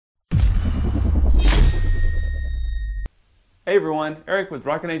Hey everyone, Eric with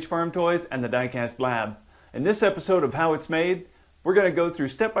Rockin H Farm Toys and the Diecast Lab. In this episode of How It's Made, we're going to go through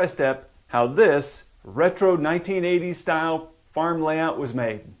step by step how this retro 1980s style farm layout was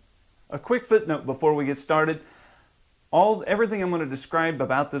made. A quick footnote before we get started. Everything I'm going to describe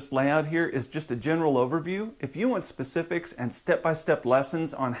about this layout here is just a general overview. If you want specifics and step-by-step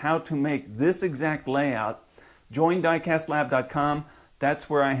lessons on how to make this exact layout, join diecastlab.com. That's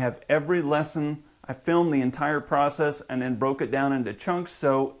where I have every lesson. I filmed the entire process and then broke it down into chunks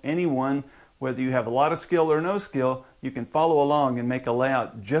so anyone, whether you have a lot of skill or no skill, you can follow along and make a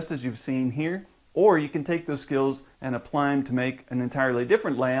layout just as you've seen here, or you can take those skills and apply them to make an entirely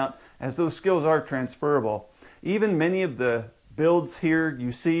different layout, as those skills are transferable. Even many of the builds here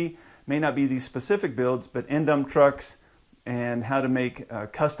you see may not be these specific builds, but end-dump trucks and how to make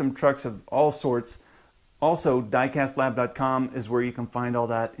custom trucks of all sorts. Also, diecastlab.com is where you can find all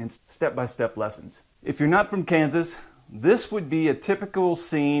that in step-by-step lessons. If you're not from Kansas, this would be a typical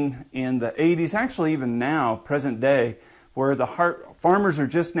scene in the 80s, actually even now, present day, where the farmers are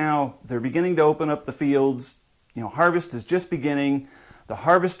just now, they're beginning to open up the fields. Harvest is just beginning. The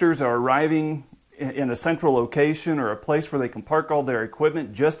harvesters are arriving in a central location or a place where they can park all their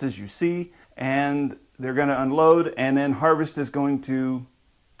equipment just as you see, and they're going to unload, and then harvest is going to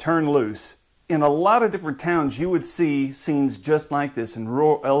turn loose. In a lot of different towns, you would see scenes just like this in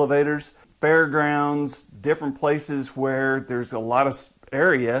rural elevators, fairgrounds, different places where there's a lot of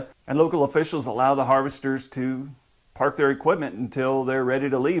area, and local officials allow the harvesters to park their equipment until they're ready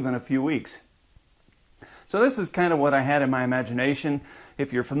to leave in a few weeks. So this is kind of what I had in my imagination.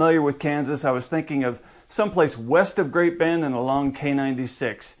 If you're familiar with Kansas, I was thinking of someplace west of Great Bend and along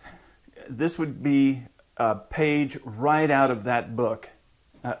K96. This would be a page right out of that book.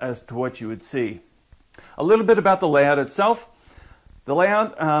 As to what you would see. A little bit about the layout itself. The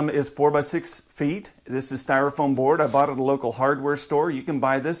layout is 4 by 6 feet. This is styrofoam board. I bought it at a local hardware store. You can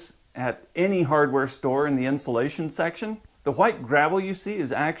buy this at any hardware store in the insulation section. The white gravel you see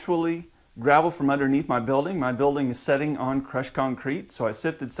is actually gravel from underneath my building. My building is setting on crushed concrete, so I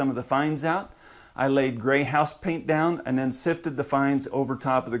sifted some of the fines out. I laid gray house paint down and then sifted the fines over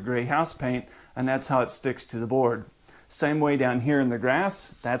top of the gray house paint, and that's how it sticks to the board. Same way down here in the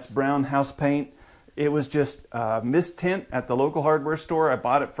grass, that's brown house paint. It was just mist tint at the local hardware store. I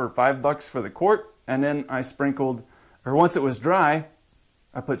bought it for $5 for the quart, and then I sprinkled, or once it was dry,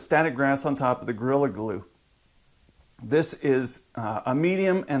 I put static grass on top of the Gorilla Glue. This is a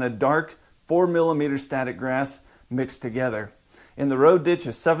medium and a dark 4mm static grass mixed together. In the road ditch, a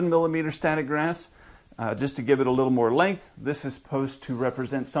 7mm static grass, just to give it a little more length. This is supposed to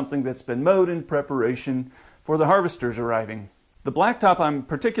represent something that's been mowed in preparation for the harvesters arriving. The blacktop I'm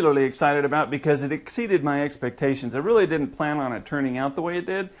particularly excited about because it exceeded my expectations. I really didn't plan on it turning out the way it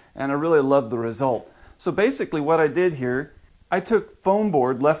did, and I really loved the result. So basically what I did here, I took foam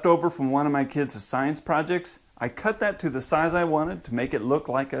board left over from one of my kids' science projects. I cut that to the size I wanted to make it look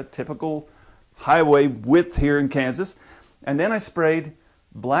like a typical highway width here in Kansas, and then I sprayed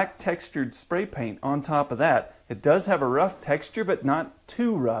black textured spray paint on top of that. It does have a rough texture, but not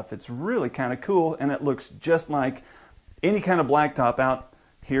too rough. It's really kind of cool, and it looks just like any kind of blacktop out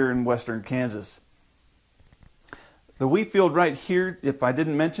here in western Kansas. The wheat field right here, if I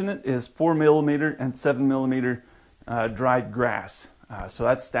didn't mention it, is 4mm and 7mm dried grass. So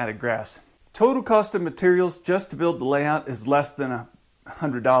that's static grass. Total cost of materials just to build the layout is less than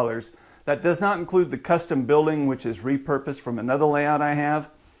 $100. That does not include the custom building, which is repurposed from another layout I have.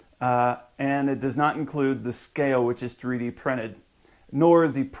 And it does not include the scale, which is 3D printed, nor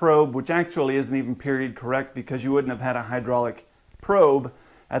the probe, which actually isn't even period correct because you wouldn't have had a hydraulic probe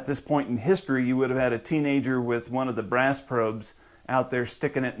at this point in history. You would have had a teenager with one of the brass probes out there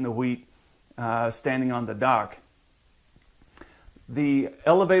sticking it in the wheat, standing on the dock. The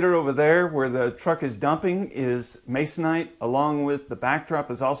elevator over there where the truck is dumping is masonite, along with the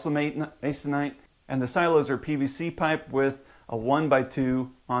backdrop is also masonite, and the silos are PVC pipe with a 1x2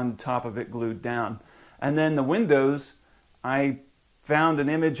 on top of it glued down. And then the windows, I found an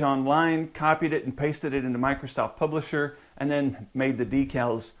image online, copied it and pasted it into Microsoft Publisher, and then made the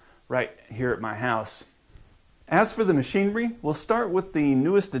decals right here at my house. As for the machinery, we'll start with the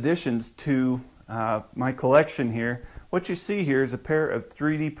newest additions to my collection here. What you see here is a pair of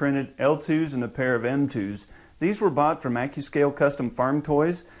 3D printed L2s and a pair of M2s. These were bought from AccuScale Custom Farm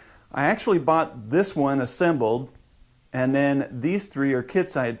Toys. I actually bought this one assembled, and then these three are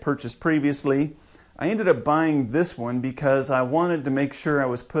kits I had purchased previously. I ended up buying this one because I wanted to make sure I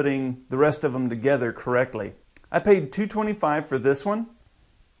was putting the rest of them together correctly. I paid $225 for this one,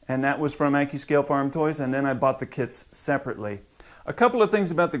 and that was from AccuScale Farm Toys, and then I bought the kits separately. A couple of things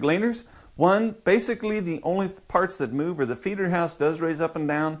about the Gleaners. One, basically the only parts that move are the feeder house does raise up and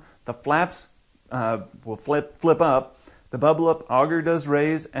down, the flaps will flip up, the bubble up auger does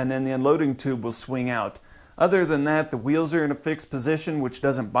raise, and then the unloading tube will swing out. Other than that, the wheels are in a fixed position, which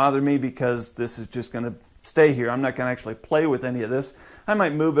doesn't bother me because this is just going to stay here. I'm not going to actually play with any of this. I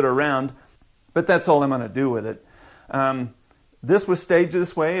might move it around, but that's all I'm going to do with it. This was staged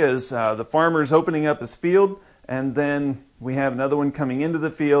this way as the farmer's opening up his field, and then we have another one coming into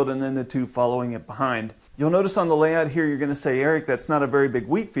the field, and then the two following it behind. You'll notice on the layout here, you're going to say, Eric, that's not a very big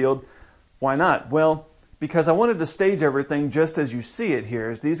wheat field. Why not? Well, because I wanted to stage everything just as you see it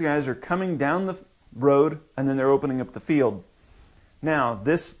here, as these guys are coming down the road, and then they're opening up the field. Now,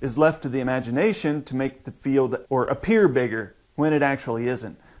 this is left to the imagination to make the field or appear bigger when it actually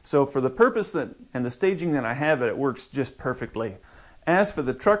isn't. So for the purpose that and the staging that I have it works just perfectly. As for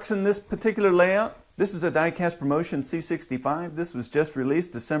the trucks in this particular layout, this is a Diecast Promotion C65. This was just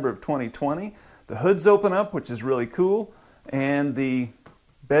released December of 2020. The hoods open up, which is really cool, and the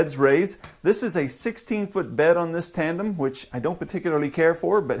beds raise. This is a 16-foot bed on this tandem, which I don't particularly care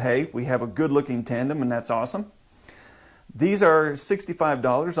for, but hey, we have a good-looking tandem, and that's awesome. These are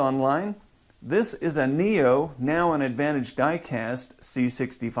 $65 online. This is a Neo, now an Advantage Diecast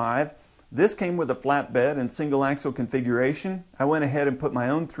C65. This came with a flat bed and single axle configuration. I went ahead and put my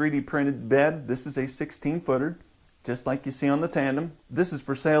own 3D printed bed. This is a 16-footer, just like you see on the tandem. This is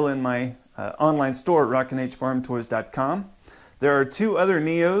for sale in my online store at rockinhfarmtoys.com. There are two other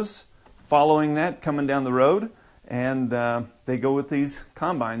Neos following that coming down the road, and they go with these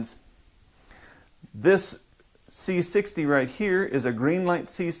combines. This C60 right here is a Greenlight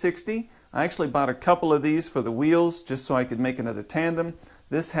C60. I actually bought a couple of these for the wheels just so I could make another tandem.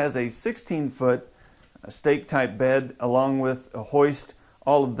 This has a 16-foot stake type bed along with a hoist.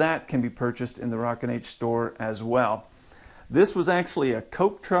 All of that can be purchased in the Rockin H store as well. This was actually a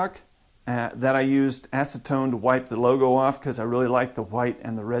Coke truck that I used acetone to wipe the logo off because I really like the white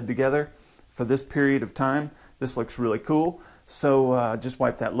and the red together for this period of time. This looks really cool. So just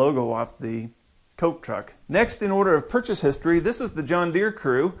wipe that logo off the Coke truck. Next in order of purchase history, this is the John Deere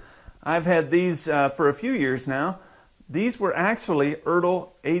crew. I've had these for a few years now. These were actually Ertl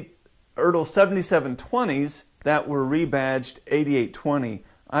 7720s that were rebadged 8820.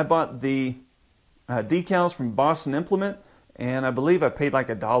 I bought the decals from Boston Implement, and I believe I paid like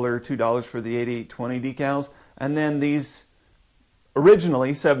 $1 or $2 for the 8820 decals. And then these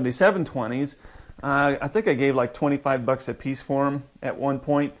originally 7720s, I think I gave like 25 bucks a piece for them at one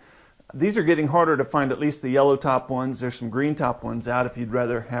point. These are getting harder to find, at least the yellow top ones. There's some green top ones out if you'd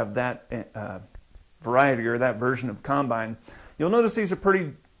rather have that variety or that version of combine. You'll notice these are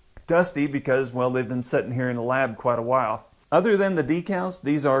pretty dusty because, well, they've been sitting here in the lab quite a while. Other than the decals,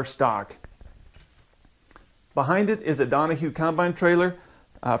 these are stock. Behind it is a Donahue combine trailer.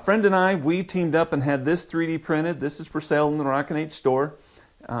 A friend and I, we teamed up and had this 3D printed. This is for sale in the Rockin H store.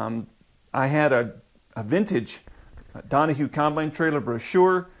 I had a vintage Donahue combine trailer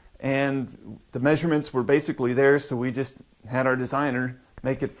brochure, and the measurements were basically there, so we just had our designer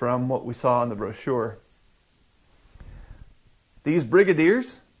make it from what we saw in the brochure. These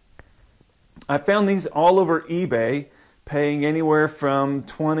Brigadiers, I found these all over eBay, paying anywhere from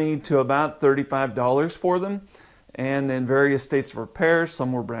 $20 to about $35 for them, and in various states of repair.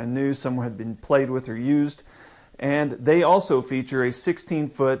 Some were brand new, some had been played with or used, and they also feature a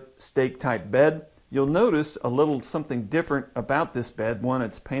 16-foot stake type bed. You'll notice a little something different about this bed. One,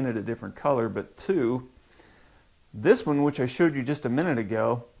 it's painted a different color, but two, this one, which I showed you just a minute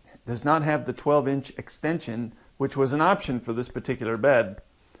ago, does not have the 12-inch extension, which was an option for this particular bed,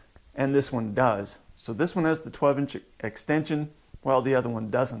 and this one does. So this one has the 12-inch extension, while the other one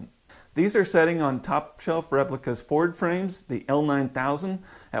doesn't. These are setting on top-shelf replicas Ford frames, the L9000.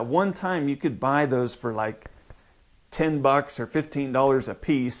 At one time, you could buy those for like 10 bucks or $15 a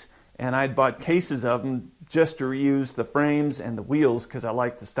piece, and I'd bought cases of them just to reuse the frames and the wheels because I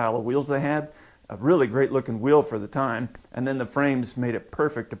liked the style of wheels they had. A really great looking wheel for the time, and then the frames made it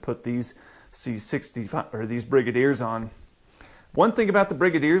perfect to put these C65 or these Brigadiers on. One thing about the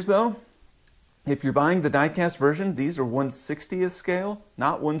Brigadiers though, if you're buying the diecast version, these are 1/60th scale,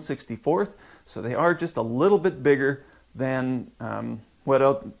 not 1/64th, so they are just a little bit bigger than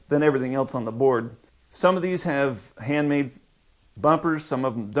than everything else on the board. Some of these have handmade bumpers, some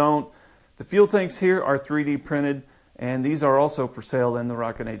of them don't. The fuel tanks here are 3D printed, and these are also for sale in the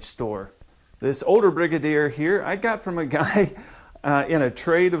Rockin H store. This older Brigadier here I got from a guy in a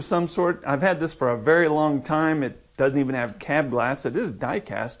trade of some sort. I've had this for a very long time. It doesn't even have cab glass. It is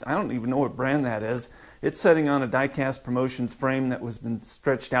diecast. I don't even know what brand that is. It's setting on a Diecast Promotions frame that was been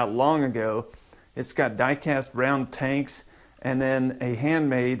stretched out long ago. It's got diecast round tanks and then a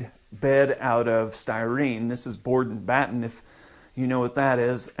handmade bed out of styrene. This is board and batten, if you know what that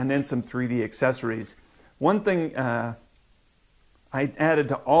is, and then some 3D accessories. One thing I added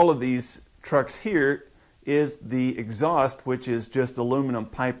to all of these trucks here is the exhaust, which is just aluminum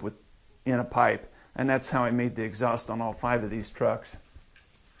pipe in a pipe, and that's how I made the exhaust on all 5 of these trucks.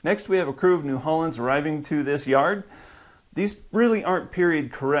 Next, we have a crew of New Hollands arriving to this yard. These really aren't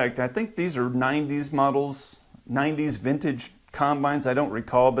period correct. I think these are 90s models, 90s vintage combines. I don't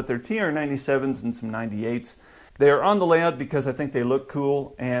recall, but they're TR97s and some 98s. They are on the layout because I think they look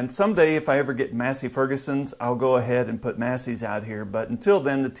cool, and someday if I ever get Massey Fergusons, I'll go ahead and put Masseys out here, but until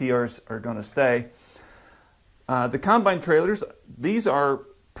then the TRs are going to stay. The combine trailers, these are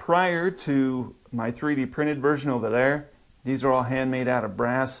prior to my 3D printed version over there. These are all handmade out of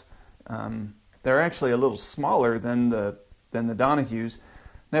brass. They're actually a little smaller than the Donahues.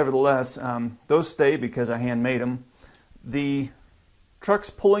 Nevertheless, those stay because I handmade them. The trucks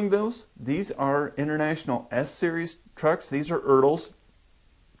pulling those, these are International S-Series trucks. These are Ertls.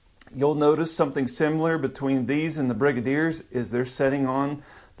 You'll notice something similar between these and the Brigadiers is they're setting on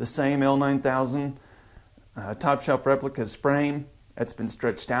the same L9000 top shelf replicas frame that's been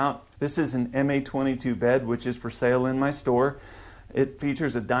stretched out. This is an MA22 bed, which is for sale in my store. It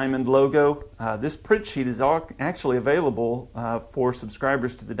features a diamond logo. This print sheet is actually available for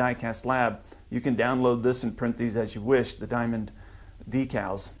subscribers to the Diecast Lab. You can download this and print these as you wish, the diamond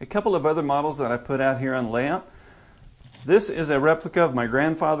decals. A couple of other models that I put out here on layout. This is a replica of my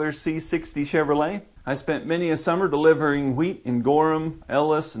grandfather's C60 Chevrolet. I spent many a summer delivering wheat in Gorham,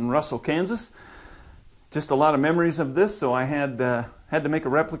 Ellis, and Russell, Kansas. Just a lot of memories of this, so I had to make a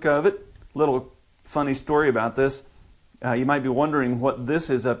replica of it. Little funny story about this. You might be wondering what this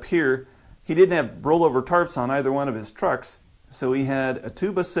is up here. He didn't have rollover tarps on either one of his trucks, so he had a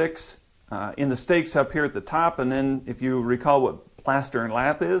 2x6 in the stakes up here at the top, and then if you recall what plaster and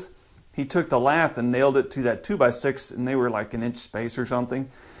lath is, he took the lath and nailed it to that 2x6, and they were like an inch space or something.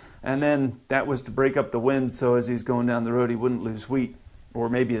 And then that was to break up the wind, so as he's going down the road he wouldn't lose wheat, or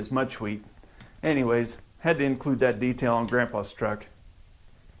maybe as much wheat. Anyways, had to include that detail on Grandpa's truck.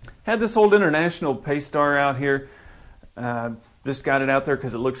 Had this old International Paystar out here. Just got it out there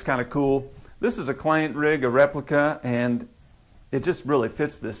because it looks kind of cool. This is a client rig, a replica, and it just really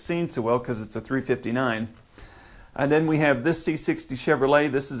fits this scene so well because it's a 359. And then we have this C60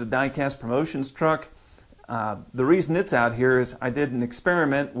 Chevrolet. This is a Diecast Promotions truck. The reason it's out here is I did an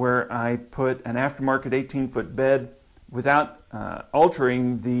experiment where I put an aftermarket 18-foot bed without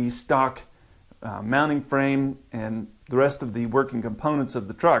altering the stock mounting frame and the rest of the working components of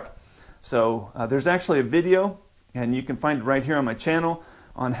the truck. So there's actually a video, and you can find it right here on my channel,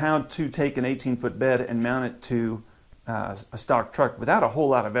 on how to take an 18-foot bed and mount it to a stock truck without a whole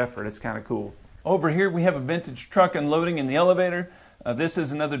lot of effort. It's kind of cool. Over here we have a vintage truck unloading in the elevator. This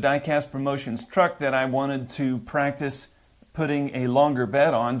is another Diecast Promotions truck that I wanted to practice putting a longer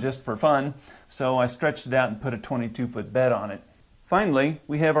bed on just for fun, so I stretched it out and put a 22-foot bed on it. Finally,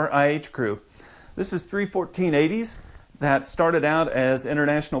 we have our IH crew. This is 3 1480s that started out as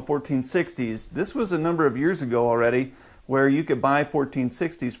International 1460s. This was a number of years ago already, where you could buy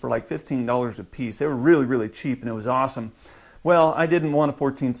 1460s for like $15 a piece. They were really, really cheap, and it was awesome. Well, I didn't want a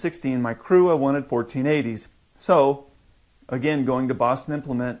 1460 in my crew. I wanted 1480s. So, again, going to Boston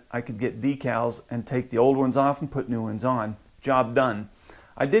Implement, I could get decals and take the old ones off and put new ones on. Job done.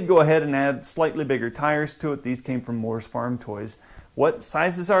 I did go ahead and add slightly bigger tires to it. These came from Moore's Farm Toys. What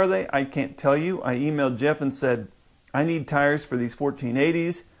sizes are they? I can't tell you. I emailed Jeff and said, I need tires for these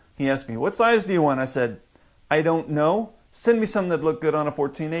 1480s. He asked me, what size do you want? I said, I don't know. Send me some that look good on a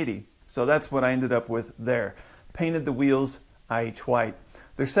 1480. So that's what I ended up with there. Painted the wheels IH white.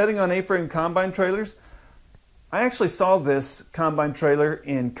 They're setting on A-frame combine trailers. I actually saw this combine trailer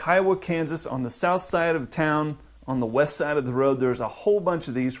in Kiowa, Kansas, on the south side of town, on the west side of the road. There's a whole bunch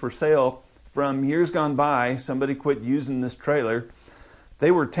of these for sale from years gone by. Somebody quit using this trailer.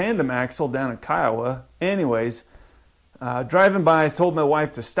 They were tandem axle down in Kiowa. Anyways, driving by, I told my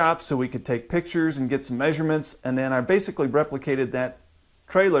wife to stop so we could take pictures and get some measurements, and then I basically replicated that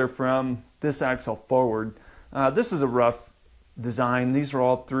trailer from this axle forward. This is a rough design. These are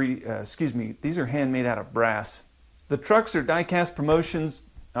all these are handmade out of brass. The trucks are Diecast Promotions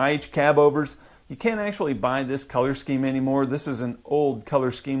IH cab overs. You can't actually buy this color scheme anymore. This is an old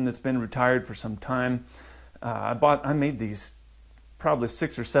color scheme that's been retired for some time. I made these probably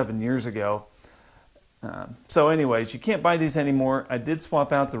 6 or 7 years ago. So anyways, you can't buy these anymore. I did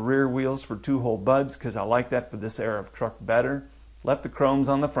swap out the rear wheels for 2-hole buds because I like that for this era of truck better. Left the chromes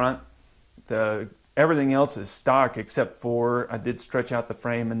on the front. Everything else is stock except for I did stretch out the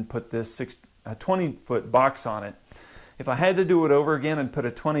frame and put this 20-foot box on it. If I had to do it over again and put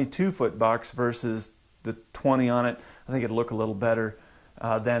a 22-foot box versus the 20 on it, I think it'd look a little better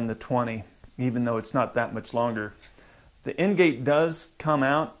than the 20, even though it's not that much longer. The end gate does come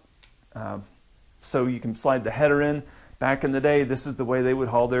out, so you can slide the header in. Back in the day, this is the way they would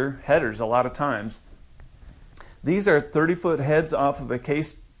haul their headers a lot of times. These are 30-foot heads off of a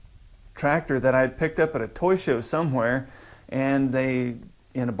case tractor that I had picked up at a toy show somewhere, and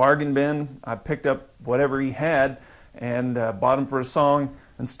in a bargain bin, I picked up whatever he had and bought them for a song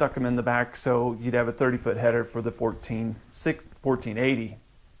and stuck them in the back so you'd have a 30-foot header for the 1480.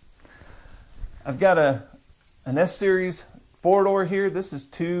 I've got an S-Series 4-door here. This is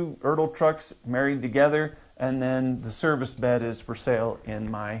 2 Ertl trucks married together, and then the service bed is for sale in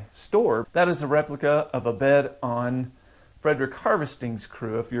my store. That is a replica of a bed on Frederick Harvesting's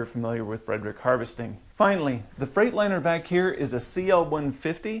crew, if you're familiar with Frederick Harvesting. Finally, the Freightliner back here is a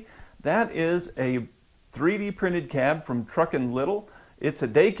CL150. That is a 3D printed cab from Truckin' Little. It's a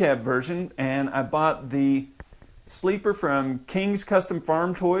day cab version, and I bought the sleeper from King's Custom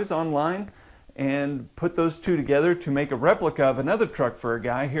Farm Toys online and put those two together to make a replica of another truck for a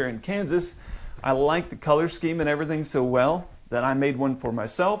guy here in Kansas. I like the color scheme and everything so well that I made one for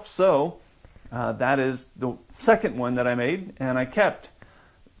myself, so that is the second one that I made and I kept.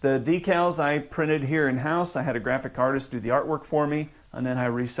 The decals I printed here in-house. I had a graphic artist do the artwork for me, and then I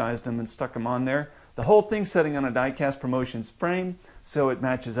resized them and stuck them on there. The whole thing sitting on a Diecast Promotions frame, so it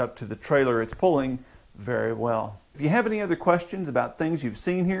matches up to the trailer it's pulling very well. If you have any other questions about things you've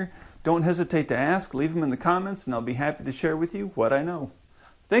seen here, don't hesitate to ask. Leave them in the comments and I'll be happy to share with you what I know.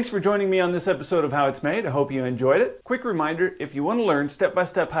 Thanks for joining me on this episode of How It's Made. I hope you enjoyed it. Quick reminder, if you want to learn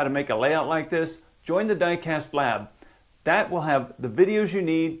step-by-step how to make a layout like this, join the Diecast Lab. That will have the videos you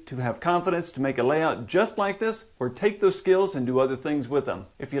need to have confidence to make a layout just like this, or take those skills and do other things with them.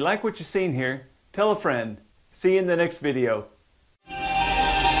 If you like what you've seen here, tell a friend. See you in the next video.